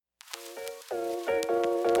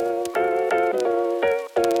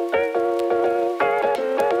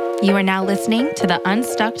You are now listening to the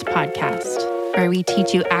Unstuck podcast, where we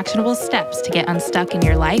teach you actionable steps to get unstuck in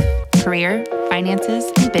your life, career,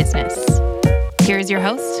 finances, and business. Here is your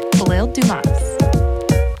host, Khalil Dumas.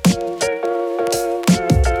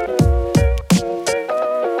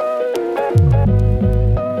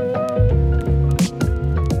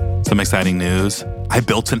 Some exciting news. I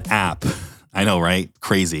built an app. I know, right?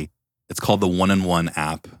 Crazy. It's called the One-on-One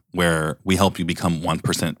app, where we help you become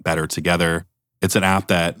 1% better together. It's an app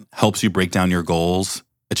that helps you break down your goals,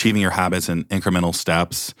 achieving your habits in incremental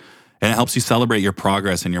steps, and it helps you celebrate your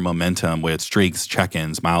progress and your momentum with streaks,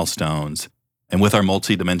 check-ins, milestones. And with our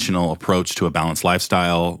multi-dimensional approach to a balanced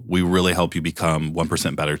lifestyle, we really help you become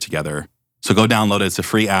 1% better together. So go download it. It's a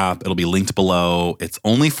free app. It'll be linked below. It's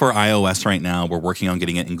only for iOS right now. We're working on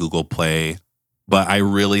getting it in Google Play. But I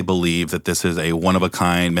really believe that this is a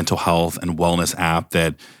one-of-a-kind mental health and wellness app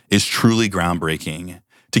that is truly groundbreaking.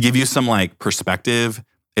 To give you some perspective,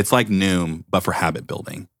 it's like Noom, but for habit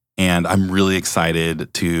building. And I'm really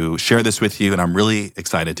excited to share this with you, and I'm really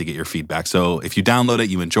excited to get your feedback. So if you download it,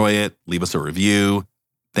 you enjoy it, leave us a review.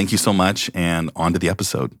 Thank you so much, and on to the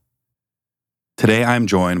episode. Today, I'm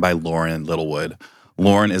joined by Lauren Littlewood.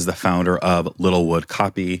 Lauren is the founder of Littlewood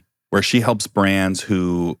Copy, where she helps brands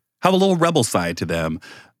who have a little rebel side to them.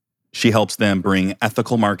 She helps them bring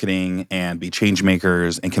ethical marketing and be change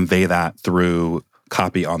makers and convey that through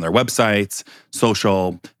copy on their websites,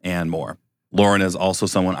 social, and more. Lauren is also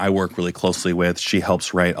someone I work really closely with. She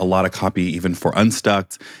helps write a lot of copy even for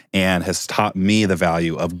Unstuck and has taught me the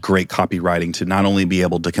value of great copywriting to not only be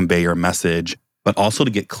able to convey your message, but also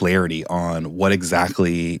to get clarity on what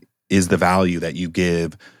exactly is the value that you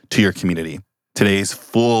give to your community. Today's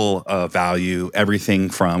full of value, everything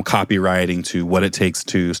from copywriting to what it takes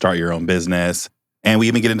to start your own business. And we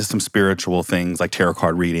even get into some spiritual things like tarot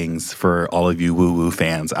card readings for all of you woo-woo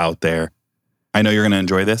fans out there. I know you're going to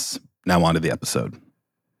enjoy this. Now on to the episode.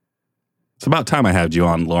 It's about time I had you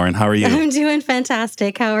on, Lauren. How are you? I'm doing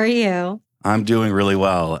fantastic. How are you? I'm doing really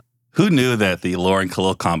well. Who knew that the Lauren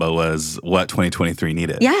Khalil combo was what 2023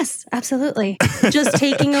 needed? Yes, absolutely. Just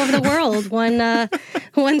taking over the world,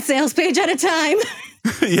 one sales page at a time.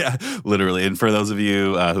 Yeah, literally. And for those of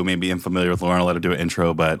you who may be unfamiliar with Lauren, I'll let her do an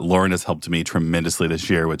intro, but Lauren has helped me tremendously this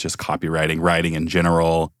year with just copywriting, writing in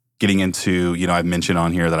general, getting into, I've mentioned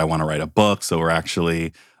on here that I want to write a book. So we're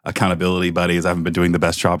actually accountability buddies. I haven't been doing the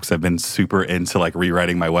best job because I've been super into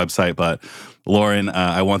rewriting my website. But Lauren,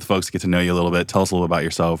 I want the folks to get to know you a little bit. Tell us a little about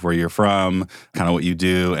yourself, where you're from, kind of what you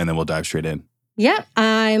do, and then we'll dive straight in. Yep,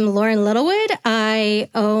 I'm Lauren Littlewood. I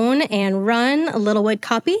own and run Littlewood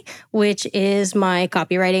Copy, which is my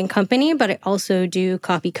copywriting company, but I also do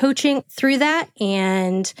copy coaching through that.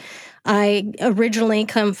 And I originally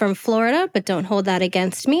come from Florida, but don't hold that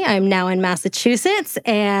against me. I'm now in Massachusetts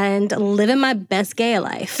and living my best gay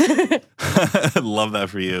life. Love that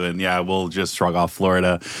for you. And yeah, we'll just shrug off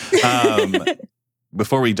Florida.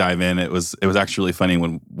 Before we dive in, it was actually really funny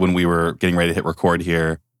when we were getting ready to hit record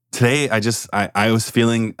here. Today, I was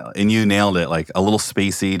feeling, and you nailed it, a little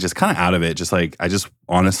spacey, just kind of out of it. I just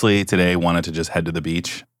honestly today wanted to just head to the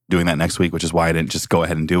beach, doing that next week, which is why I didn't just go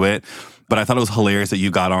ahead and do it. But I thought it was hilarious that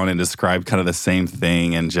you got on and described kind of the same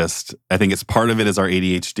thing. And just, I think it's part of it is our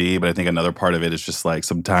ADHD, but I think another part of it is just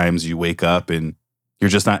sometimes you wake up and you're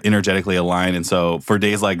just not energetically aligned. And so for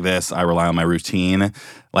days like this, I rely on my routine.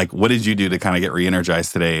 What did you do to kind of get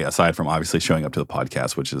re-energized today, aside from obviously showing up to the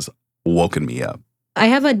podcast, which has woken me up? I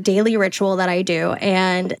have a daily ritual that I do,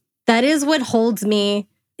 and that is what holds me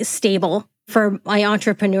stable for my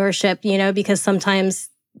entrepreneurship, because sometimes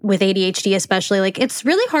with ADHD especially, it's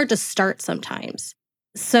really hard to start sometimes.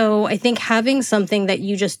 So I think having something that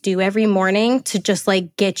you just do every morning to just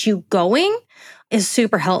get you going is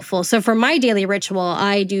super helpful. So for my daily ritual,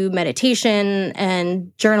 I do meditation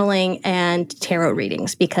and journaling and tarot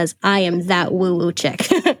readings because I am that woo-woo chick.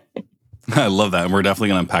 I love that. And we're definitely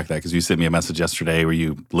going to unpack that because you sent me a message yesterday where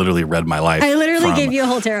you literally read my life. I literally gave you a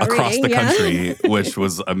whole tarot across reading. the country, which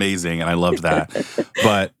was amazing. And I loved that.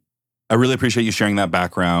 But I really appreciate you sharing that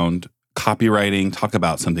background. Copywriting, talk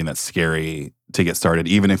about something that's scary to get started.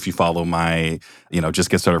 Even if you follow my, just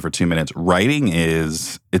get started for 2 minutes. Writing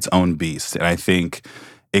is its own beast. And I think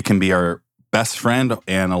it can be our best friend,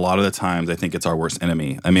 and a lot of the times I think it's our worst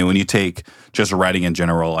enemy. I mean, when you take just writing in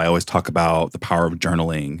general, I always talk about the power of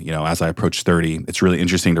journaling. As I approach 30, it's really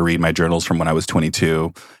interesting to read my journals from when I was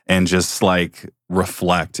 22 and just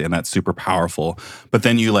reflect, and that's super powerful. But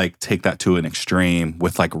then you take that to an extreme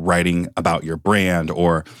with writing about your brand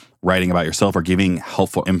or writing about yourself or giving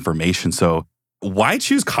helpful information. So why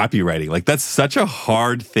choose copywriting? That's such a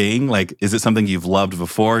hard thing. Is it something you've loved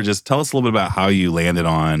before? Just tell us a little bit about how you landed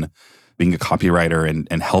on being a copywriter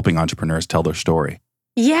and helping entrepreneurs tell their story?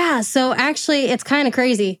 Yeah. So actually, it's kind of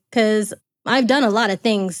crazy because I've done a lot of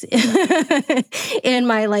things in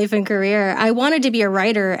my life and career. I wanted to be a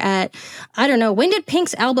writer at, I don't know, when did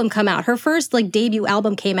Pink's album come out? Her first debut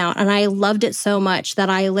album came out, and I loved it so much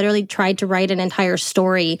that I literally tried to write an entire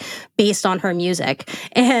story based on her music.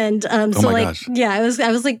 And Gosh. yeah, I was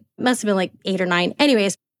must have been 8 or 9.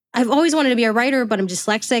 Anyways, I've always wanted to be a writer, but I'm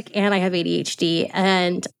dyslexic and I have ADHD.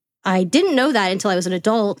 And I didn't know that until I was an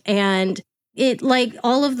adult. And it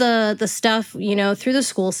all of the stuff, through the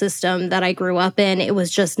school system that I grew up in, it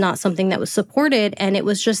was just not something that was supported. And it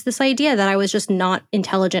was just this idea that I was just not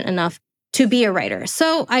intelligent enough to be a writer.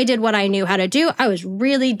 So I did what I knew how to do. I was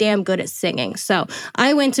really damn good at singing. So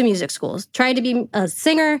I went to music schools, tried to be a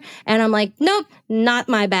singer, and I'm like, nope, not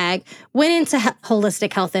my bag. Went into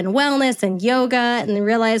holistic health and wellness and yoga and then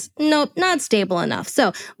realized, nope, not stable enough.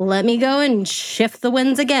 So let me go and shift the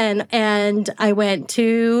winds again. And I went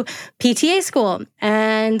to PTA school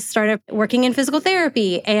and started working in physical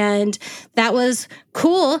therapy. And that was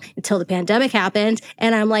cool until the pandemic happened.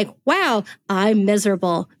 And I'm like, wow, I'm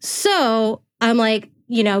miserable. So I'm like,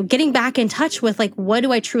 getting back in touch with what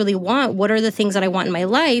do I truly want? What are the things that I want in my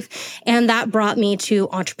life? And that brought me to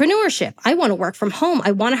entrepreneurship. I want to work from home.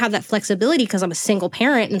 I want to have that flexibility because I'm a single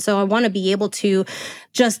parent. And so I want to be able to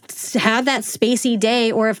just have that spacey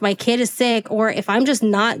day, or if my kid is sick, or if I'm just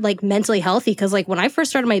not mentally healthy. Because when I first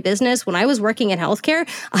started my business, when I was working in healthcare,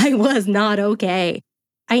 I was not okay.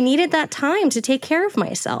 I needed that time to take care of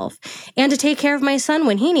myself and to take care of my son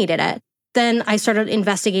when he needed it. Then I started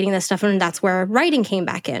investigating this stuff, and that's where writing came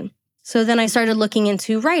back in. So then I started looking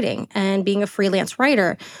into writing and being a freelance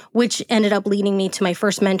writer, which ended up leading me to my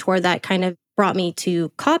first mentor that kind of brought me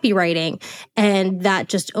to copywriting. And that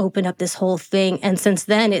just opened up this whole thing. And since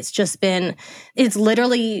then, it's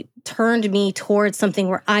literally turned me towards something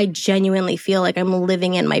where I genuinely feel like I'm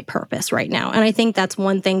living in my purpose right now. And I think that's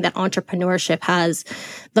one thing that entrepreneurship has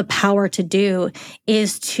the power to do,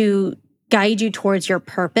 is to guide you towards your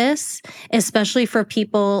purpose, especially for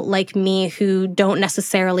people like me who don't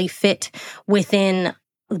necessarily fit within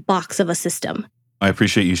the box of a system. I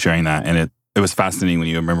appreciate you sharing that. And it was fascinating when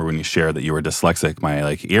you shared that you were dyslexic.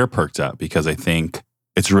 My ear perked up, because I think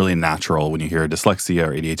it's really natural when you hear dyslexia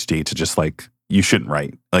or ADHD to just you shouldn't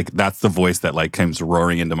write. That's the voice that comes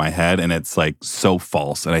roaring into my head, and it's so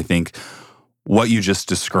false. And I think what you just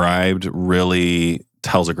described really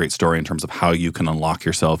tells a great story in terms of how you can unlock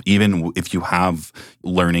yourself, even if you have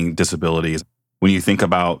learning disabilities. When you think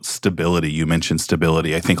about stability, you mentioned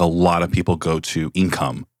stability. I think a lot of people go to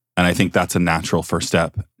income. And I think that's a natural first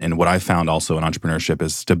step. And what I found also in entrepreneurship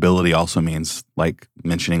is stability also means,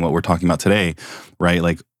 mentioning what we're talking about today, right?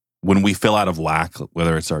 When we feel out of whack,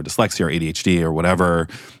 whether it's our dyslexia or ADHD or whatever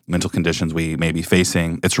mental conditions we may be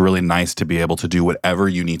facing, it's really nice to be able to do whatever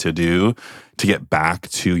you need to do to get back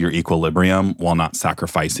to your equilibrium while not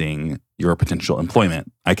sacrificing your potential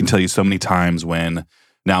employment. I can tell you so many times when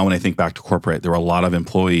I think back to corporate, there were a lot of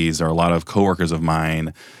employees or a lot of coworkers of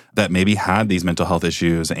mine that maybe had these mental health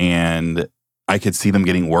issues, and I could see them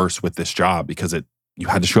getting worse with this job because you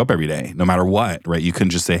had to show up every day, no matter what, right? You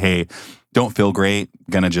couldn't just say, hey, don't feel great,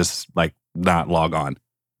 gonna just not log on.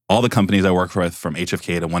 All the companies I work with, from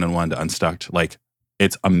HFK to One-on-One to Unstuck,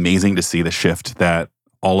 it's amazing to see the shift that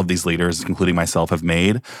all of these leaders, including myself, have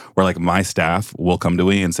made, where my staff will come to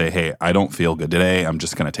me and say, hey, I don't feel good today, I'm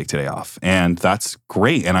just gonna take today off. And that's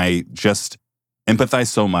great. And I just empathize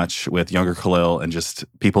so much with younger Khalil and just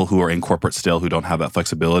people who are in corporate still who don't have that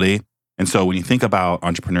flexibility. And so when you think about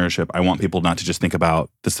entrepreneurship, I want people not to just think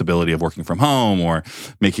about the stability of working from home or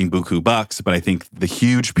making buku bucks, but I think the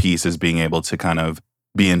huge piece is being able to kind of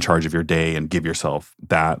be in charge of your day and give yourself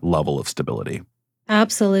that level of stability.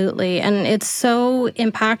 Absolutely. And it's so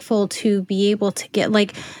impactful to be able to get,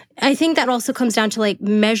 I think that also comes down to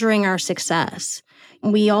measuring our success.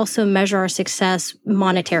 We also measure our success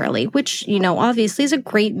monetarily, which, obviously is a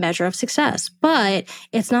great measure of success, but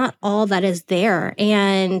it's not all that is there.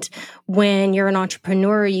 And when you're an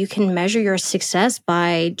entrepreneur, you can measure your success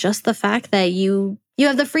by just the fact that you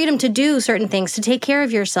have the freedom to do certain things, to take care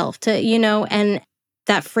of yourself, and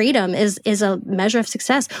that freedom is a measure of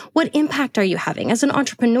success. What impact are you having? As an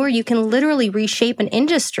entrepreneur, you can literally reshape an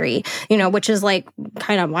industry, which is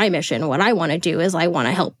kind of my mission. What I want to do is I want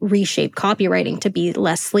to help reshape copywriting to be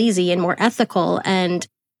less sleazy and more ethical and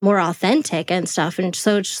more authentic and stuff. And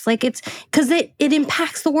so it's just it's because it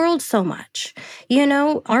impacts the world so much.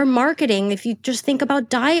 Our marketing, if you just think about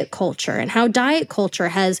diet culture and how diet culture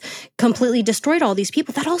has completely destroyed all these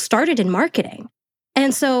people, that all started in marketing.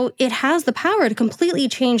 And so it has the power to completely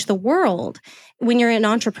change the world. When you're an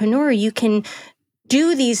entrepreneur, you can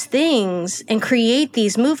do these things and create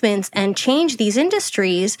these movements and change these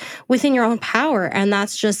industries within your own power. And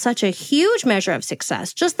that's just such a huge measure of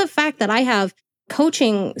success. Just the fact that I have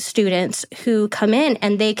coaching students who come in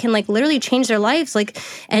and they can like literally change their lives, like,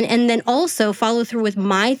 and then also follow through with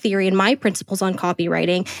my theory and my principles on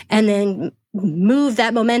copywriting, and then move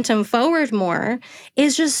that momentum forward more,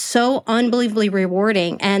 is just so unbelievably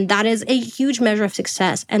rewarding. And that is a huge measure of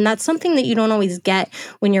success. And that's something that you don't always get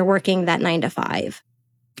when you're working that 9 to 5.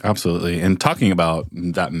 Absolutely. And talking about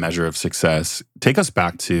that measure of success, take us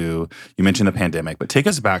back to, you mentioned the pandemic, but take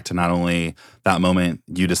us back to not only that moment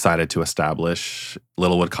you decided to establish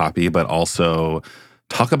Littlewood Copy, but also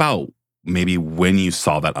talk about maybe when you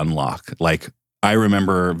saw that unlock. Like, I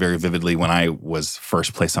remember very vividly when I was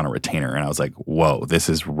first placed on a retainer and I was like, whoa, this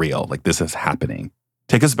is real. Like, this is happening.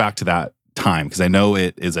 Take us back to that time, because I know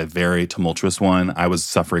it is a very tumultuous one. I was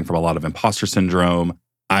suffering from a lot of imposter syndrome.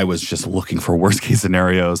 I was just looking for worst case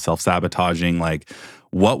scenarios, self-sabotaging. Like,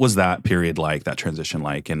 what was that period like, that transition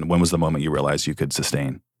like? And when was the moment you realized you could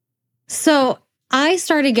sustain? So I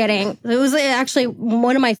started getting, it was actually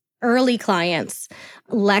one of my early clients,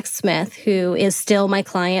 Lex Smith, who is still my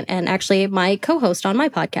client and actually my co-host on my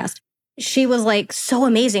podcast. She was like so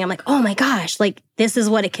amazing. I'm like, oh my gosh, like this is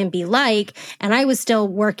what it can be like. And I was still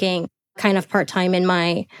working kind of part-time in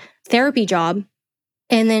my therapy job.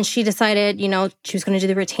 And then she decided, she was going to do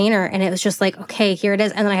the retainer. And it was just like, okay, here it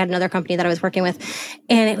is. And then I had another company that I was working with.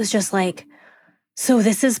 And it was just like, so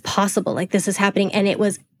this is possible. Like, this is happening. And it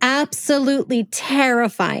was absolutely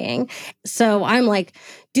terrifying. So I'm like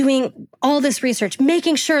doing all this research,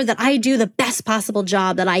 making sure that I do the best possible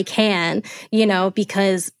job that I can,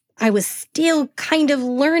 because I was still kind of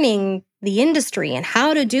learning the industry and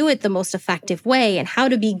how to do it the most effective way and how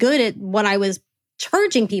to be good at what I was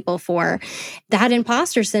charging people for. That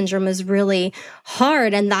imposter syndrome is really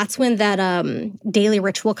hard. And that's when that daily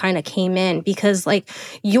ritual kind of came in, because like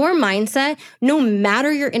your mindset, no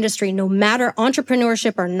matter your industry, no matter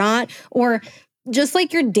entrepreneurship or not, or just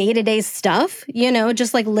like your day-to-day stuff,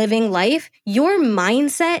 just like living life, your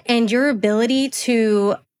mindset and your ability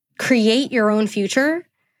to create your own future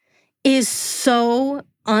is so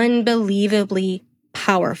unbelievably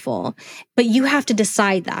powerful. But you have to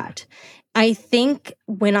decide that. I think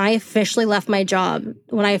when I officially left my job,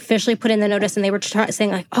 when I officially put in the notice and they were saying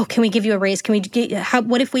like, oh, can we give you a raise? Can we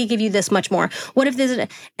what if we give you this much more? What if this,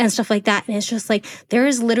 and stuff like that. And it's just like, there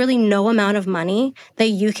is literally no amount of money that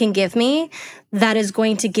you can give me that is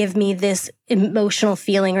going to give me this emotional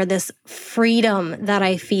feeling or this freedom that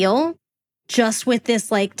I feel just with this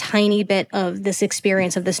like tiny bit of this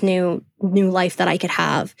experience of this new life that I could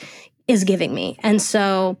have is giving me. And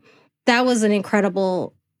so that was an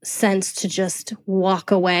incredible sense to just walk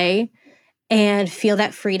away and feel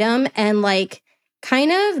that freedom and like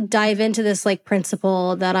kind of dive into this like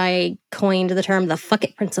principle that I coined the term, the fuck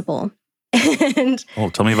it principle. And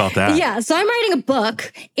tell me about that. Yeah. So I'm writing a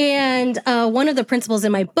book, and one of the principles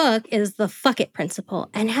in my book is the fuck it principle.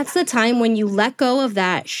 And that's the time when you let go of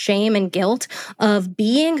that shame and guilt of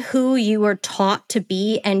being who you were taught to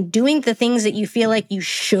be and doing the things that you feel like you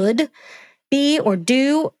should be or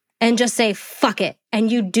do, and just say, fuck it,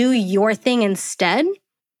 and you do your thing instead.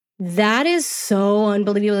 That is so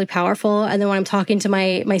unbelievably powerful. And then when I'm talking to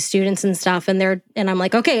my students and stuff, and I'm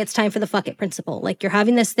like, okay, it's time for the fuck it principle. Like, you're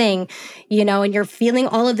having this thing, and you're feeling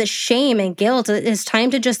all of this shame and guilt. It's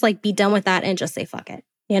time to just like be done with that and just say, fuck it,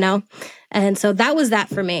 And so that was that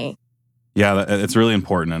for me. Yeah, it's really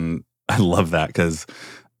important. And I love that, because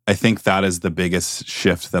I think that is the biggest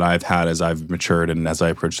shift that I've had as I've matured and as I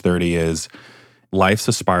approach 30 is life's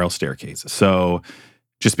a spiral staircase. So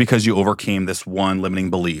just because you overcame this one limiting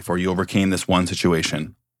belief or you overcame this one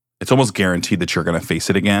situation, it's almost guaranteed that you're going to face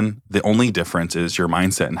it again. The only difference is your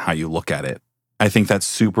mindset and how you look at it. I think that's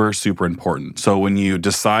super, super important. So when you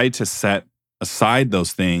decide to set aside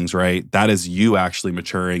those things, right, that is you actually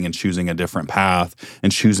maturing and choosing a different path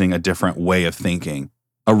and choosing a different way of thinking.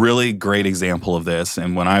 A really great example of this,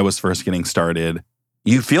 and when I was first getting started,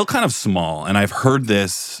 you feel kind of small. And I've heard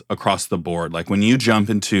this across the board. Like when you jump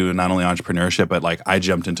into not only entrepreneurship, but like I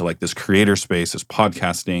jumped into like this creator space, this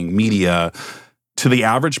podcasting, media, to the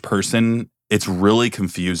average person, it's really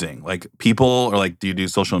confusing. Like people are like, do you do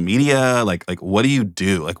social media? Like what do you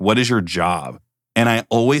do? Like, what is your job? And I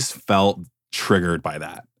always felt triggered by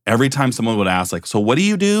that. Every time someone would ask, like, so what do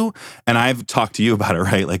you do? And I've talked to you about it,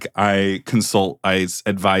 right? Like I consult, I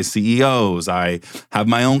advise CEOs, I have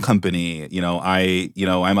my own company,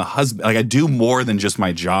 I'm a husband. Like I do more than just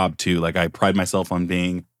my job too. Like I pride myself on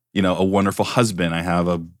being, a wonderful husband. I have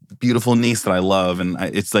a beautiful niece that I love. And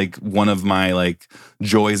it's like one of my like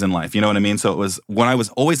joys in life. You know what I mean? So it was when I was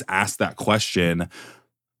always asked that question,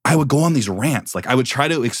 I would go on these rants. Like I would try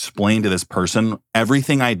to explain to this person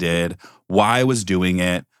everything I did, why I was doing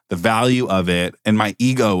it, the value of it. And my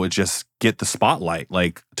ego would just get the spotlight,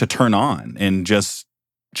 like to turn on and just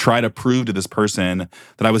try to prove to this person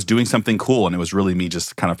that I was doing something cool. And it was really me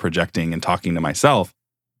just kind of projecting and talking to myself.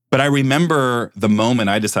 But I remember the moment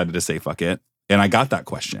I decided to say, fuck it. And I got that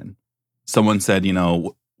question. Someone said, you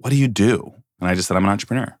know, what do you do? And I just said, I'm an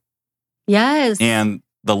entrepreneur. Yes. And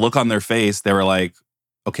the look on their face, they were like,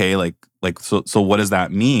 okay, so what does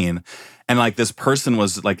that mean? And like this person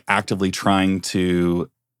was like actively trying to,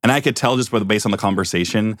 and I could tell just based on the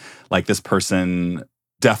conversation, like this person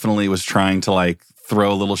definitely was trying to like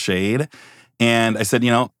throw a little shade. And I said,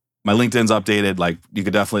 you know, my LinkedIn's updated. Like you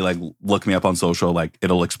could definitely like look me up on social. Like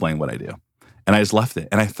it'll explain what I do. And I just left it.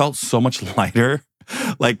 And I felt so much lighter,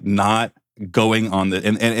 like not going on the,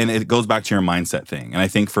 and it goes back to your mindset thing. And I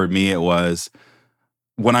think for me, it was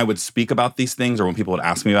when I would speak about these things or when people would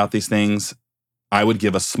ask me about these things, I would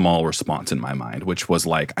give a small response in my mind, which was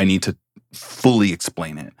like, I need to fully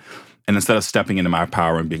explain it. And instead of stepping into my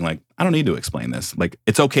power and being like, I don't need to explain this. Like,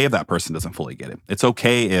 it's okay if that person doesn't fully get it. It's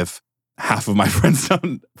okay if half of my friends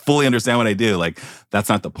don't fully understand what I do. Like, that's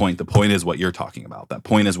not the point. The point is what you're talking about. That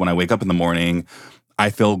point is when I wake up in the morning, I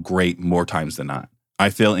feel great more times than not. I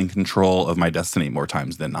feel in control of my destiny more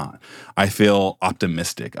times than not. I feel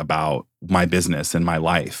optimistic about my business and my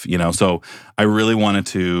life, you know? So I really wanted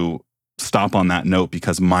to stop on that note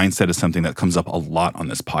because mindset is something that comes up a lot on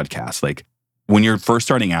this podcast. Like when you're first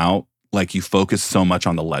starting out, like you focus so much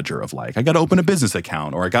on the ledger of like, I got to open a business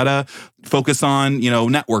account or I got to focus on, you know,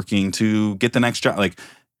 networking to get the next job. Like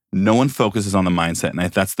no one focuses on the mindset. And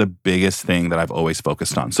that's the biggest thing that I've always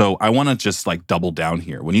focused on. So I want to just like double down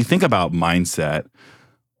here. When you think about mindset,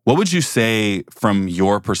 what would you say from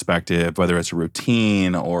your perspective, whether it's a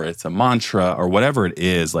routine or it's a mantra or whatever it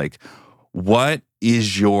is, like what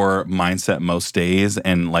is your mindset most days?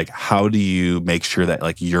 And like, how do you make sure that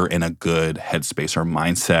like you're in a good headspace or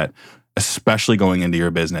mindset, especially going into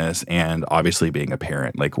your business and obviously being a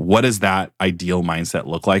parent? Like, what does that ideal mindset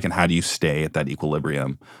look like? And how do you stay at that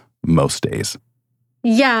equilibrium most days?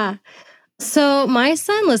 Yeah. So my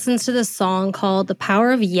son listens to this song called The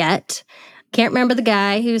Power of Yet. Can't remember the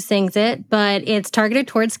guy who sings it, but it's targeted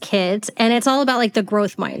towards kids. And it's all about like the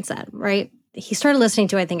growth mindset, right? He started listening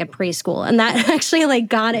to, I think, in preschool. And that actually like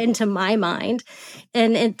got into my mind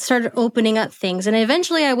and it started opening up things. And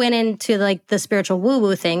eventually I went into like the spiritual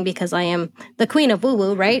woo-woo thing because I am the queen of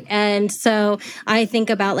woo-woo, right? And so I think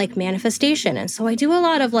about like manifestation. And so I do a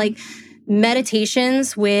lot of like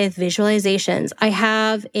meditations with visualizations. I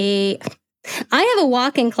have a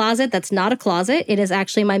walk-in closet that's not a closet. It is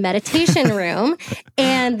actually my meditation room.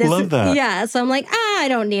 And this, love that. Yeah. So I'm like, I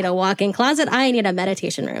don't need a walk-in closet. I need a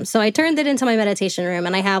meditation room. So I turned it into my meditation room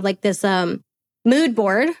and I have like this mood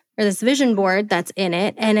board or this vision board that's in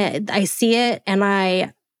it. And I see it and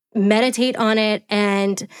I meditate on it.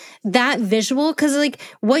 And that visual, because like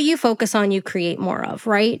what you focus on, you create more of,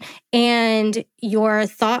 right? And your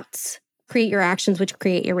thoughts create your actions, which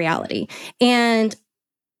create your reality. And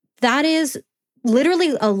that is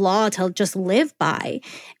literally a law to just live by,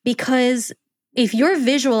 because if you're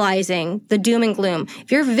visualizing the doom and gloom,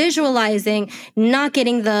 if you're visualizing not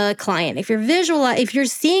getting the client, if you're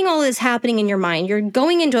seeing all this happening in your mind, you're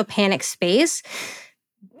going into a panic space,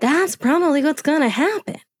 that's probably what's going to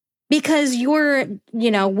happen. Because you're,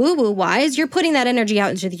 woo-woo wise, you're putting that energy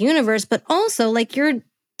out into the universe, but also like you're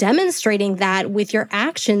demonstrating that with your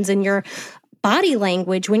actions and your body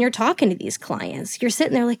language when you're talking to these clients. You're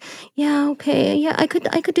sitting there like, yeah, okay, yeah, I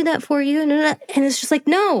could do that for you. And it's just like,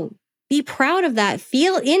 no, be proud of that.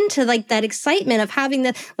 Feel into like that excitement of having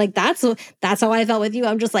the, like, that's how I felt with you.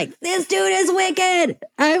 I'm just like, this dude is wicked.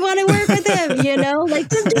 I want to work with him, like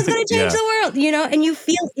this dude's going to change the world, and you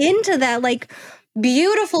feel into that like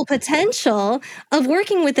beautiful potential of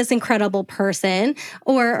working with this incredible person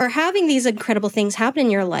or having these incredible things happen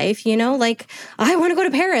in your life, like, I want to go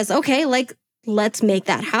to Paris. Okay, like, let's make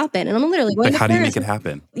that happen. And I'm literally going like, to how Paris. do you make it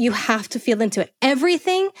happen? You have to feel into it.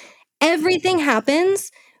 Everything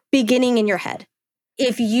happens beginning in your head.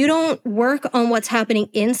 If you don't work on what's happening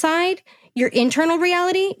inside your internal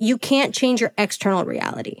reality, you can't change your external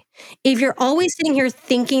reality. If you're always sitting here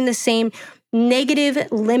thinking the same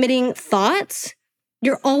negative, limiting thoughts,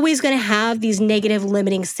 you're always going to have these negative,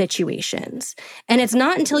 limiting situations. And it's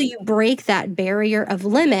not until you break that barrier of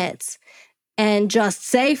limits and just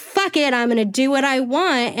say, fuck it, I'm going to do what I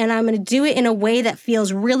want, and I'm going to do it in a way that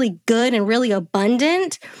feels really good and really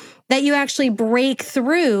abundant, that you actually break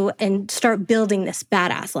through and start building this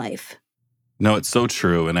badass life. No, it's so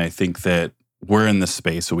true. And I think that we're in this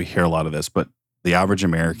space, so we hear a lot of this, but the average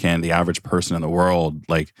American, the average person in the world,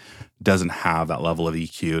 like, doesn't have that level of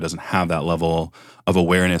EQ, doesn't have that level of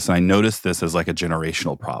awareness. And I notice this as like a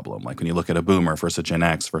generational problem. Like when you look at a boomer versus a Gen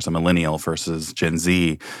X versus a millennial versus Gen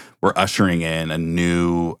Z, we're ushering in a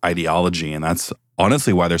new ideology. And that's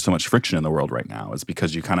honestly why there's so much friction in the world right now. It's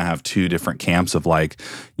because you kind of have two different camps of like,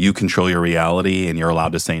 you control your reality and you're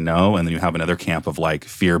allowed to say no. And then you have another camp of like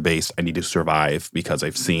fear-based, I need to survive because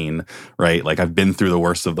I've seen, right? Like I've been through the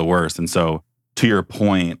worst of the worst. And so to your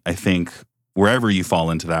point, I think wherever you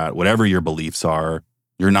fall into that, whatever your beliefs are,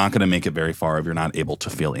 you're not going to make it very far if you're not able to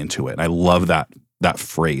feel into it. And I love that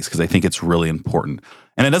phrase because I think it's really important.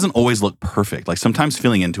 And it doesn't always look perfect. Like sometimes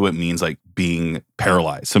feeling into it means like being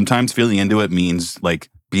paralyzed. Sometimes feeling into it means like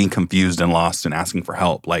being confused and lost and asking for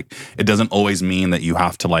help. Like it doesn't always mean that you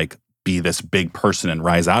have to like be this big person and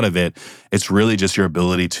rise out of it. It's really just your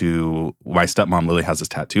ability to, my stepmom Lily has this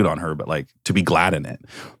tattooed on her, but like to be glad in it,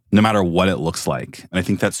 no matter what it looks like. And I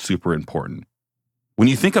think that's super important. When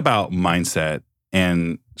you think about mindset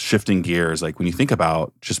and shifting gears, like when you think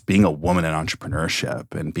about just being a woman in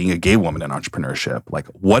entrepreneurship and being a gay woman in entrepreneurship, like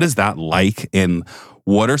what is that like? And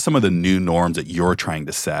what are some of the new norms that you're trying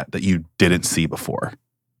to set that you didn't see before?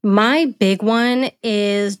 My big one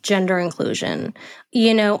is gender inclusion,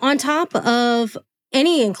 on top of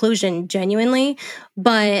any inclusion genuinely,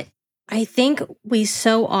 but I think we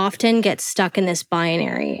so often get stuck in this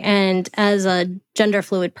binary. And as a gender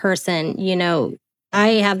fluid person, I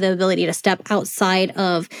have the ability to step outside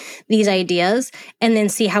of these ideas and then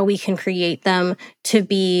see how we can create them to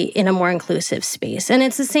be in a more inclusive space. And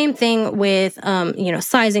it's the same thing with,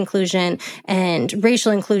 size inclusion and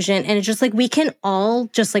racial inclusion. And it's just like, we can all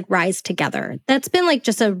just like rise together. That's been like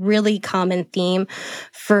just a really common theme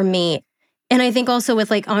for me. And I think also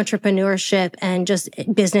with like entrepreneurship and just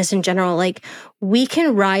business in general, like we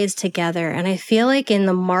can rise together. And I feel like in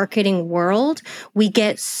the marketing world, we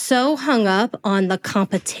get so hung up on the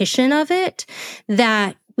competition of it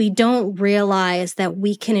that we don't realize that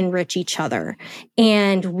we can enrich each other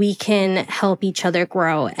and we can help each other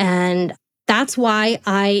grow. And that's why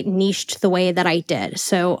I niched the way that I did.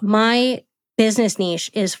 So my business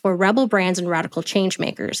niche is for rebel brands and radical change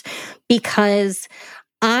makers because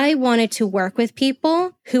I wanted to work with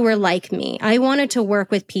people who were like me. I wanted to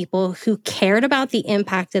work with people who cared about the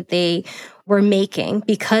impact that they were making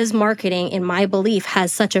because marketing, in my belief,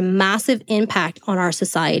 has such a massive impact on our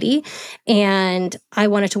society. And I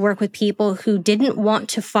wanted to work with people who didn't want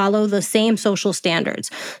to follow the same social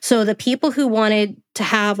standards. So the people who wanted to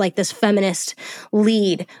have like this feminist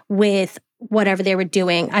lead with whatever they were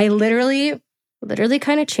doing, I literally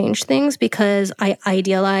kind of changed things because I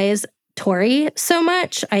idealize Tori so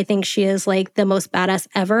much. I think she is like the most badass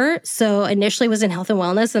ever. So initially was in health and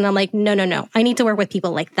wellness. And I'm like, no. I need to work with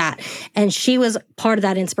people like that. And she was part of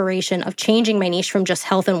that inspiration of changing my niche from just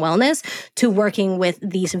health and wellness to working with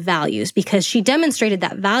these values because she demonstrated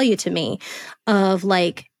that value to me of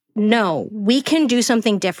like, no, we can do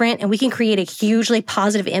something different and we can create a hugely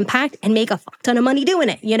positive impact and make a fuck ton of money doing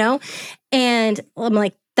it, And I'm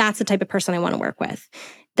like, that's the type of person I want to work with.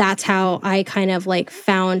 That's how I kind of like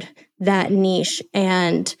found that niche.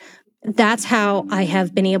 And that's how I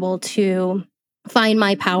have been able to find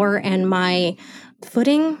my power and my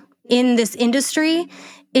footing in this industry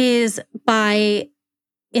is by,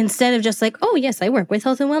 instead of just like, oh yes, I work with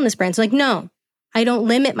health and wellness brands. Like, no, I don't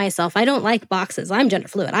limit myself. I don't like boxes. I'm gender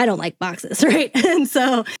fluid. I don't like boxes, right? And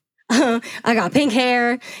so I got pink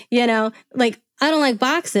hair, like I don't like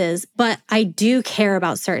boxes, but I do care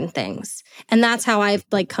about certain things. And that's how I've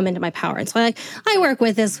like come into my power. And so I work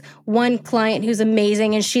with this one client who's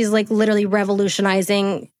amazing and she's like literally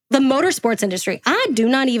revolutionizing the motorsports industry. I do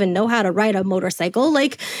not even know how to ride a motorcycle,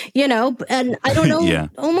 and I don't know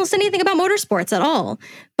almost anything about motorsports at all,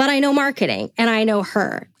 but I know marketing and I know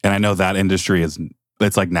her. And I know that industry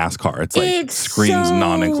it's like NASCAR. It's like screams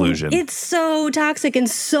non-inclusion. It's so toxic in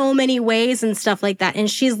so many ways and stuff like that. And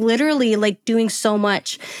she's literally like doing so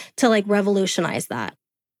much to like revolutionize that.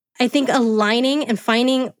 I think aligning and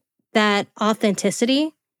finding that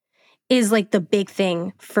authenticity is like the big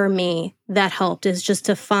thing for me that helped, is just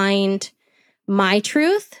to find my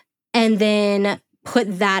truth and then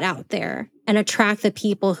put that out there and attract the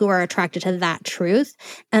people who are attracted to that truth.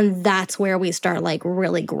 And that's where we start like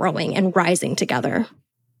really growing and rising together.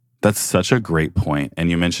 That's such a great point. And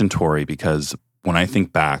you mentioned Tori because when I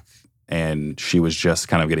think back, and she was just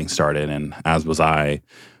kind of getting started, and as was I,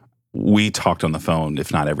 we talked on the phone,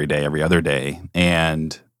 if not every day, every other day.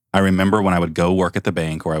 And I remember when I would go work at the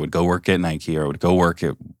bank, or I would go work at Nike, or I would go work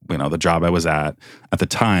at, the job I was at the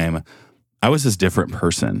time, I was this different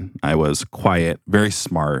person. I was quiet, very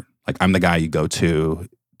smart. Like, I'm the guy you go to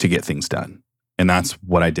get things done. And that's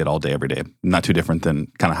what I did all day, every day. Not too different than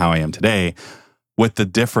kind of how I am today, with the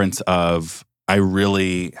difference of I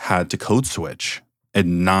really had to code switch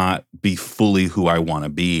and not be fully who I want to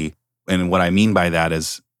be. And what I mean by that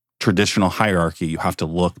is traditional hierarchy. You have to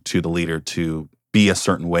look to the leader to be a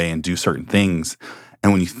certain way and do certain things.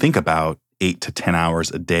 And when you think about 8 to 10 hours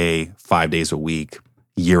a day, 5 days a week,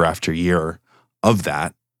 year after year of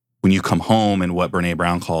that, when you come home and what Brene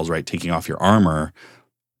Brown calls, right, taking off your armor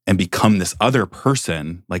and become this other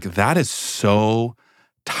person, like, that is so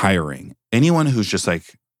tiring. Anyone who's just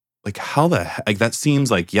like how the heck, like, that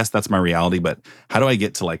seems like, yes, that's my reality, but how do I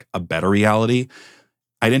get to like a better reality?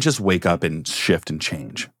 I didn't just wake up and shift and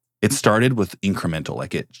change. It started with incremental.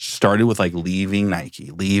 Like, it started with like leaving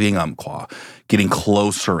Nike, leaving Umpqua, getting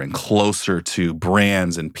closer and closer to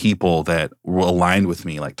brands and people that were aligned with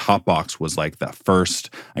me. Like, Topbox was like the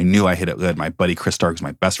first. I knew I hit it good. My buddy Chris Stark is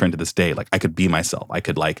my best friend to this day. Like, I could be myself. I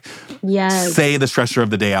could say the stressor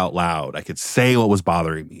of the day out loud. I could say what was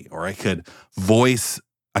bothering me, or I could voice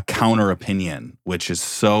a counter opinion, which is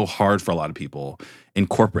so hard for a lot of people in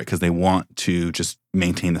corporate because they want to just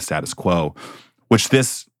maintain the status quo, which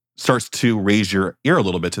this starts to raise your ear a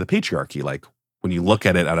little bit to the patriarchy. Like, when you look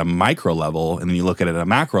at it at a micro level and then you look at it at a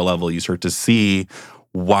macro level, you start to see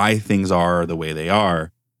why things are the way they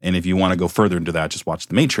are. And if you want to go further into that, just watch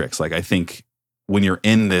The Matrix. Like, I think when you're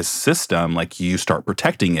in this system, like, you start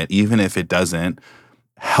protecting it, even if it doesn't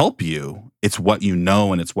help you. It's what you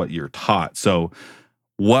know and it's what you're taught. So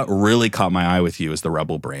what really caught my eye with you is the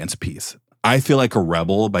rebel brands piece. I feel like a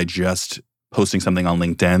rebel by just posting something on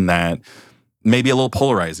LinkedIn that maybe a little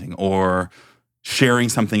polarizing, or sharing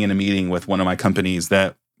something in a meeting with one of my companies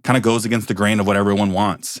that kind of goes against the grain of what everyone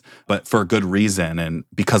wants, but for a good reason, and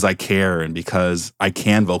because I care and because I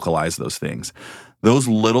can vocalize those things. Those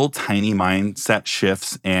little tiny mindset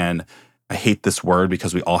shifts, and I hate this word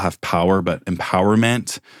because we all have power, but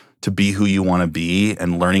empowerment to be who you want to be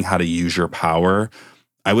and learning how to use your power,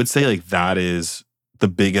 I would say like that is the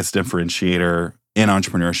biggest differentiator in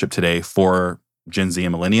entrepreneurship today for Gen Z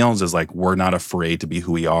and millennials, is like, we're not afraid to be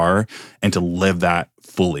who we are and to live that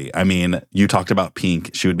fully. I mean, you talked about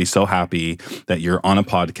Pink. She would be so happy that you're on a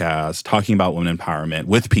podcast talking about women empowerment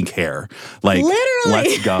with pink hair. Like, literally,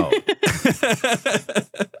 let's go.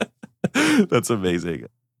 That's amazing.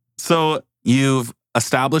 So you've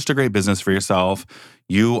established a great business for yourself.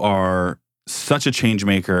 You are such a change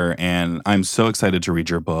maker, and I'm so excited to read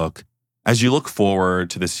your book. As you look forward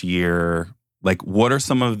to this year, like, what are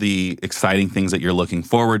some of the exciting things that you're looking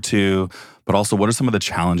forward to, but also what are some of the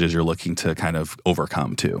challenges you're looking to kind of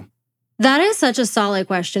overcome too? That is such a solid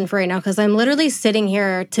question for right now, because I'm literally sitting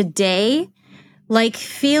here today, like,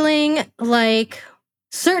 feeling like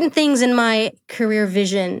certain things in my career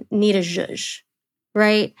vision need a zhuzh,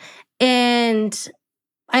 right? And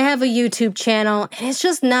I have a YouTube channel, and it's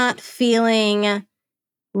just not feeling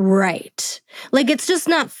right. Like, it's just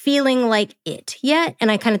not feeling like it yet. And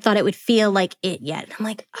I kind of thought it would feel like it yet. I'm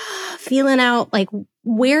like, feeling out like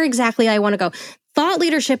where exactly I want to go. Thought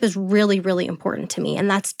leadership is really, really important to me. And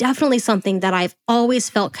that's definitely something that I've always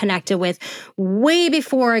felt connected with way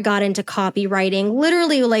before I got into copywriting,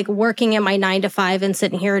 literally like working at my 9 to 5 and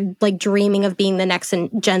sitting here like dreaming of being the next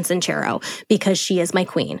Jen Sincero, because she is my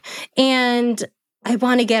queen. And I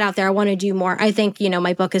want to get out there. I want to do more. I think,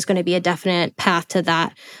 my book is going to be a definite path to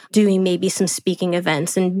that, doing maybe some speaking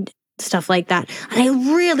events and stuff like that. And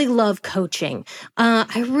I really love coaching.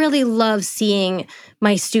 I really love seeing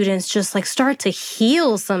my students just like start to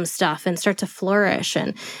heal some stuff and start to flourish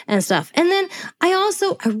and stuff. And then I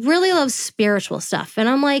really love spiritual stuff. And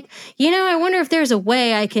I'm like, I wonder if there's a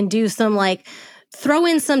way I can do some like throw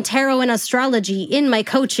in some tarot and astrology in my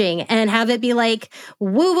coaching and have it be like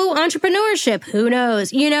woo-woo entrepreneurship. Who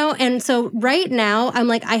knows, And so right now I'm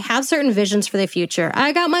like, I have certain visions for the future.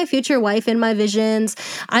 I got my future wife in my visions.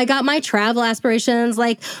 I got my travel aspirations.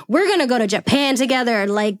 Like, we're going to go to Japan together.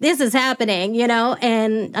 Like, this is happening,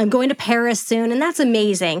 and I'm going to Paris soon. And that's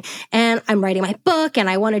amazing. And I'm writing my book and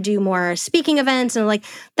I want to do more speaking events. And like,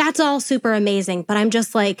 that's all super amazing. But I'm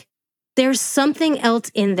just like, there's something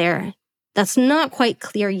else in there that's not quite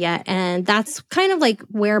clear yet. And that's kind of like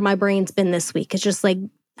where my brain's been this week. It's just like,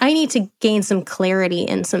 I need to gain some clarity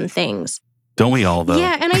in some things. Don't we all, though?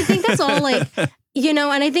 Yeah. And I think that's all like, and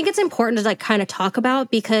I think it's important to like kind of talk about,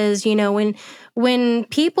 because, when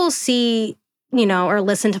people see, or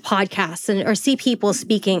listen to podcasts or see people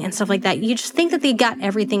speaking and stuff like that, you just think that they got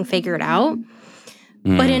everything figured out.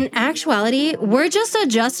 But in actuality, we're just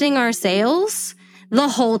adjusting our sails the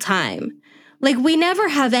whole time. Like, we never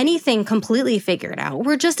have anything completely figured out.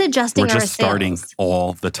 We're just adjusting our sails. We're just starting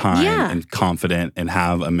all the time and confident and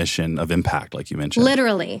have a mission of impact, like you mentioned.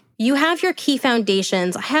 Literally. You have your key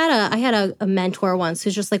foundations. I had a mentor once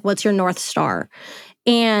who's just like, what's your North Star?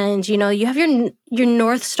 And, you have your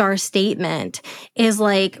North Star statement is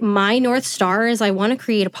like, my North Star is I want to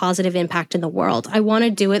create a positive impact in the world. I want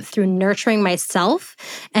to do it through nurturing myself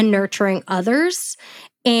and nurturing others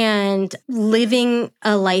and living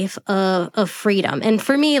a life of freedom. And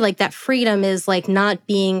for me, like, that freedom is like not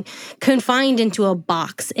being confined into a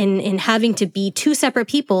box and having to be two separate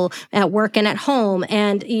people at work and at home.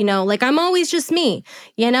 And, like, I'm always just me,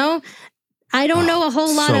 I don't know a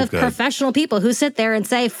whole lot of professional people who sit there and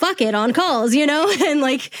say, fuck it on calls, and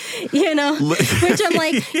like, which I'm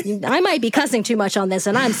like, I might be cussing too much on this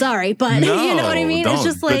and I'm sorry, but no, you know what I mean? It's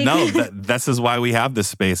just like. This is why we have this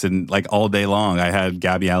space. And like all day long, I had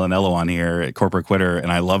Gabby Alanello on here at Corporate Quitter.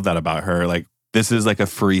 And I love that about her. Like, this is like a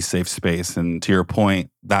free, safe space. And to your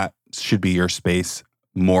point, that should be your space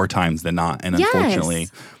more times than not. And unfortunately,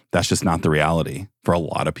 that's just not the reality for a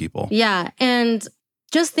lot of people. Yeah. And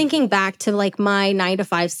just thinking back to like my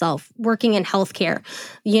 9-to-5 self, working in healthcare,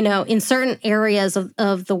 in certain areas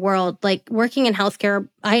of the world, like working in healthcare,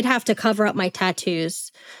 I'd have to cover up my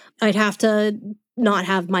tattoos. I'd have to not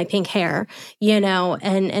have my pink hair,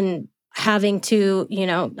 and having to, I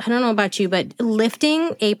don't know about you, but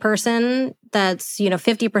lifting a person that's,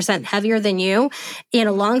 50% heavier than you in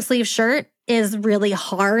a long sleeve shirt is really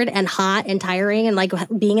hard and hot and tiring. And like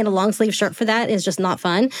being in a long sleeve shirt for that is just not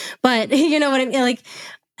fun. But you know what I mean? Like,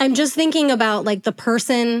 I'm just thinking about like the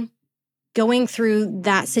person going through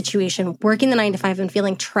that situation, working the 9-to-5 and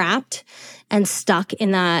feeling trapped and stuck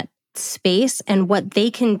in that space and what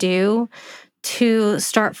they can do to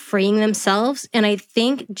start freeing themselves. And I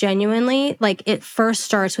think genuinely, like, it first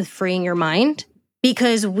starts with freeing your mind,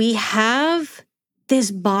 because we have this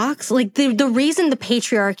box, like the reason the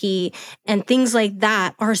patriarchy and things like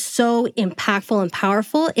that are so impactful and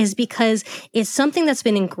powerful is because it's something that's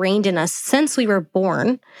been ingrained in us since we were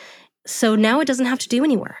born. So now it doesn't have to do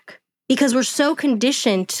any work because we're so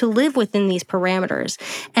conditioned to live within these parameters.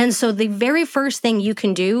 And so the very first thing you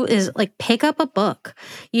can do is like pick up a book,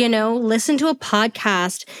 listen to a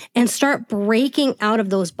podcast and start breaking out of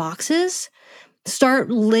those boxes. Start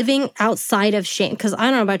living outside of shame. Because I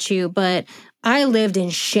don't know about you, but I lived in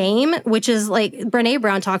shame, which is like, Brené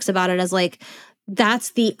Brown talks about it as like,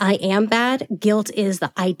 that's the I am bad. Guilt is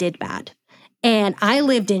the I did bad. And I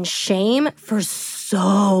lived in shame for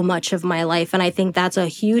so much of my life. And I think that's a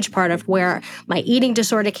huge part of where my eating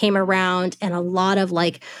disorder came around and a lot of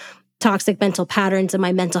like toxic mental patterns and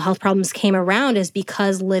my mental health problems came around is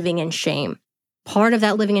because living in shame. Part of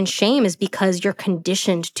that living in shame is because you're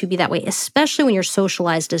conditioned to be that way, especially when you're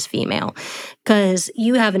socialized as female, because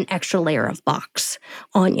you have an extra layer of box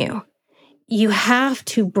on you. You have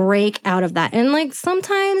to break out of that. And like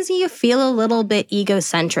sometimes you feel a little bit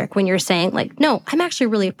egocentric when you're saying like, no, I'm actually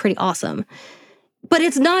really pretty awesome. But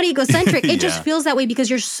it's not egocentric. It just feels that way because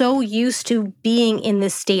you're so used to being in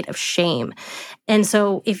this state of shame. And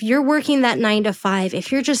so if you're working that 9-to-5,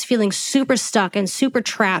 if you're just feeling super stuck and super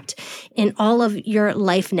trapped in all of your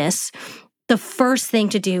lifeness, the first thing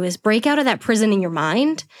to do is break out of that prison in your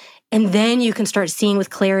mind. And then you can start seeing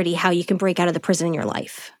with clarity how you can break out of the prison in your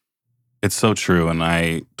life. It's so true. And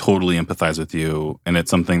I totally empathize with you. And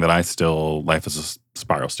it's something that life is a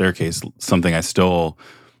spiral staircase, something I still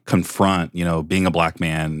confront. Being a Black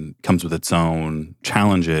man comes with its own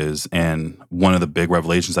challenges. And one of the big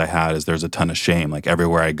revelations I had is there's a ton of shame. Like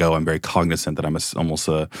everywhere I go, I'm very cognizant that I'm almost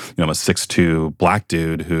a 6'2" Black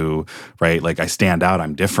dude who, right, like I stand out,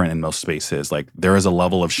 I'm different in most spaces. Like there is a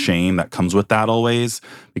level of shame that comes with that always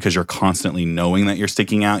because you're constantly knowing that you're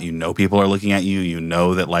sticking out. People are looking at you.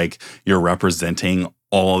 That like you're representing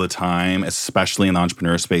all the time, especially in the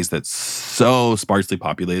entrepreneur space that's so sparsely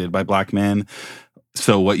populated by Black men.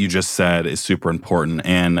 So what you just said is super important.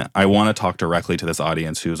 And I want to talk directly to this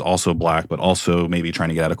audience who's also Black, but also maybe trying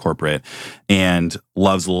to get out of corporate and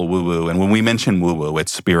loves a little woo-woo. And when we mention woo-woo,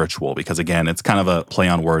 it's spiritual because, again, it's kind of a play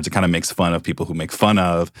on words. It kind of makes fun of people who make fun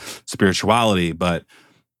of spirituality. But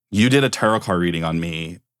you did a tarot card reading on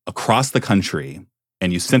me across the country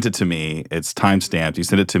and you sent it to me. It's timestamped. You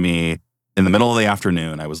sent it to me in the middle of the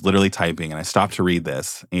afternoon. I was literally typing and I stopped to read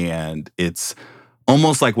this. And it's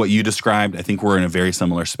almost like what you described. I think we're in a very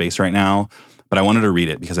similar space right now, but I wanted to read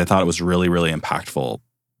it because I thought it was really, really impactful.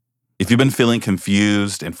 If you've been feeling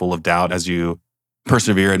confused and full of doubt as you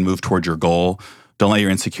persevere and move toward your goal, Don't let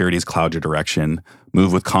your insecurities cloud your direction.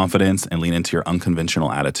 Move with confidence and lean into your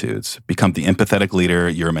unconventional attitudes. Become the empathetic leader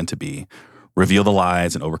you're meant to be. Reveal the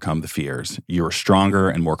lies and overcome the fears. You are stronger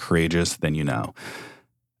and more courageous than you know.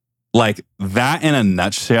 Like that in a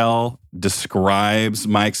nutshell describes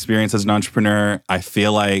my experience as an entrepreneur. I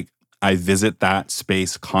feel like I visit that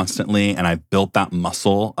space constantly and I built that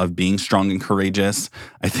muscle of being strong and courageous.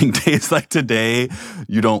 I think days like today,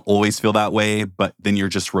 you don't always feel that way, but then you're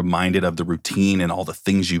just reminded of the routine and all the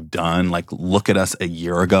things you've done. Like look at us a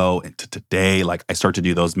year ago and to today, like I start to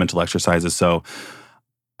do those mental exercises. So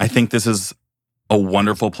I think this is a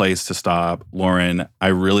wonderful place to stop. Lauren, I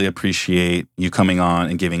really appreciate you coming on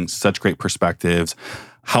and giving such great perspectives.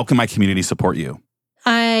 How can my community support you?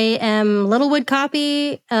 I am Littlewood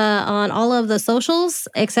Copy on all of the socials,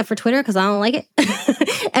 except for Twitter, because I don't like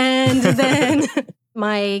it. And then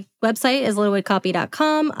my website is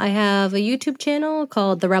littlewoodcopy.com. I have a YouTube channel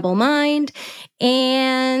called The Rebel Mind.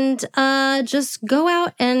 And just go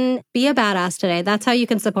out and be a badass today. That's how you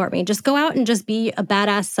can support me. Just go out and just be a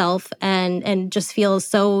badass self and just feel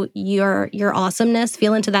so your awesomeness,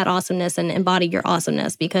 feel into that awesomeness and embody your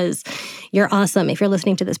awesomeness because you're awesome. If you're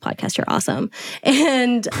listening to this podcast, you're awesome.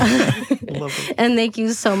 And and thank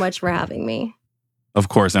you so much for having me. Of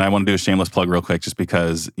course. And I want to do a shameless plug real quick just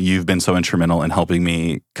because you've been so instrumental in helping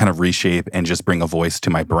me kind of reshape and just bring a voice to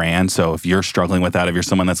my brand. So if you're struggling with that, if you're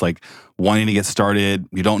someone that's like wanting to get started,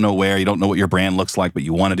 you don't know where, you don't know what your brand looks like, but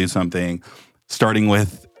you want to do something, starting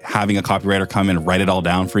with having a copywriter come and write it all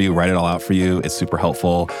down for you, write it all out for you, it's super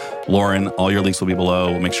helpful. Lauren, all your links will be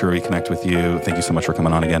below. We'll make sure we connect with you. Thank you so much for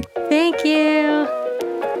coming on again. Thank you.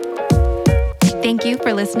 Thank you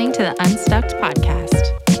for listening to the Unstucked podcast.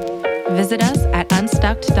 Visit us at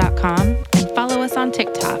unstucked.com and follow us on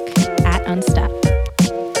TikTok @unstuck.